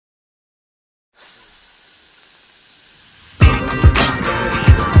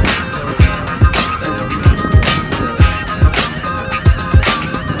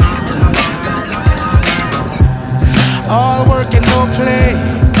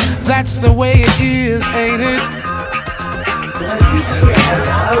That's the way it is, ain't it?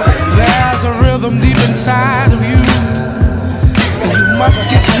 There's a rhythm deep inside of you, and you must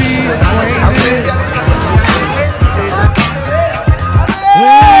get reacquainted.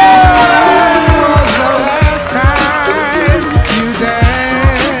 When was the last time you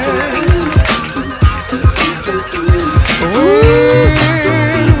danced?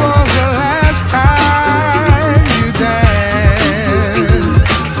 When was the last time you danced?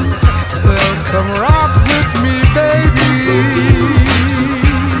 Well, come rock with me, baby.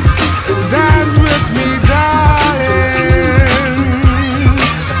 Dance with me, darling.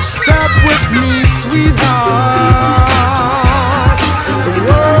 Step with me, sweetheart. The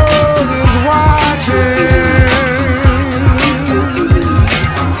world is watching.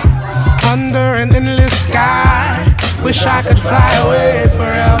 Under an endless sky, wish I could fly away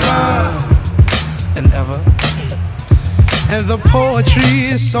forever and ever. And the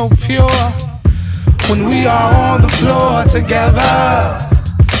poetry is so pure when we are on the floor together.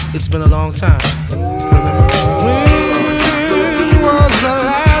 It's been a long time. When was the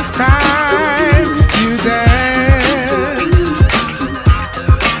last time you danced?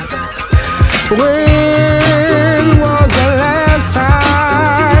 When was the last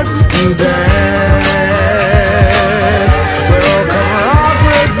time you danced? Well, come rock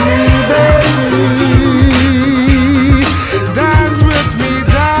with me, baby. Dance with me,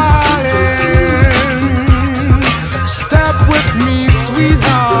 darling. Step with me,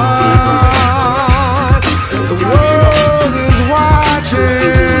 sweetheart. The world is watching.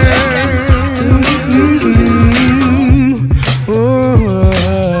 Oh,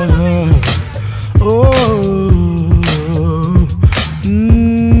 oh,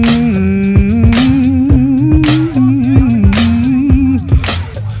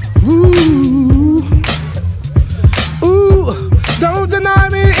 ooh, don't deny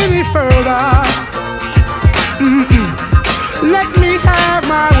me any further.